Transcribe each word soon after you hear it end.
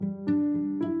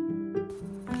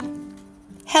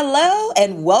Hello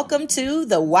and welcome to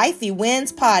the Wifey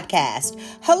Wins podcast,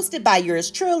 hosted by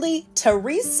yours truly,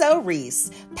 Teresa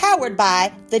Reese, powered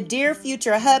by the Dear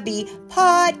Future Hubby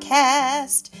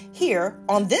podcast. Here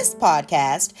on this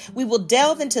podcast, we will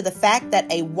delve into the fact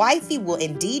that a wifey will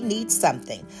indeed need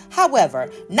something. However,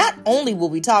 not only will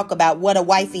we talk about what a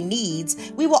wifey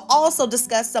needs, we will also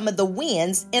discuss some of the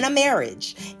wins in a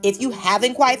marriage. If you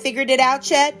haven't quite figured it out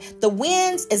yet, the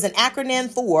WINS is an acronym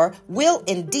for Will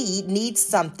Indeed Need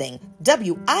Something,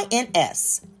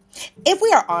 WINS. If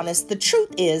we are honest, the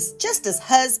truth is, just as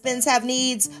husbands have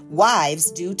needs,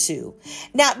 wives do too.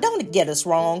 Now, don't get us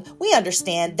wrong. We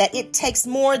understand that it takes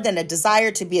more than a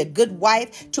desire to be a good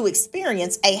wife to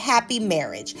experience a happy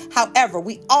marriage. However,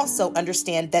 we also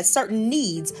understand that certain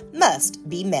needs must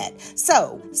be met.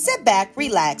 So, sit back,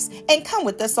 relax, and come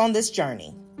with us on this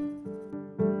journey.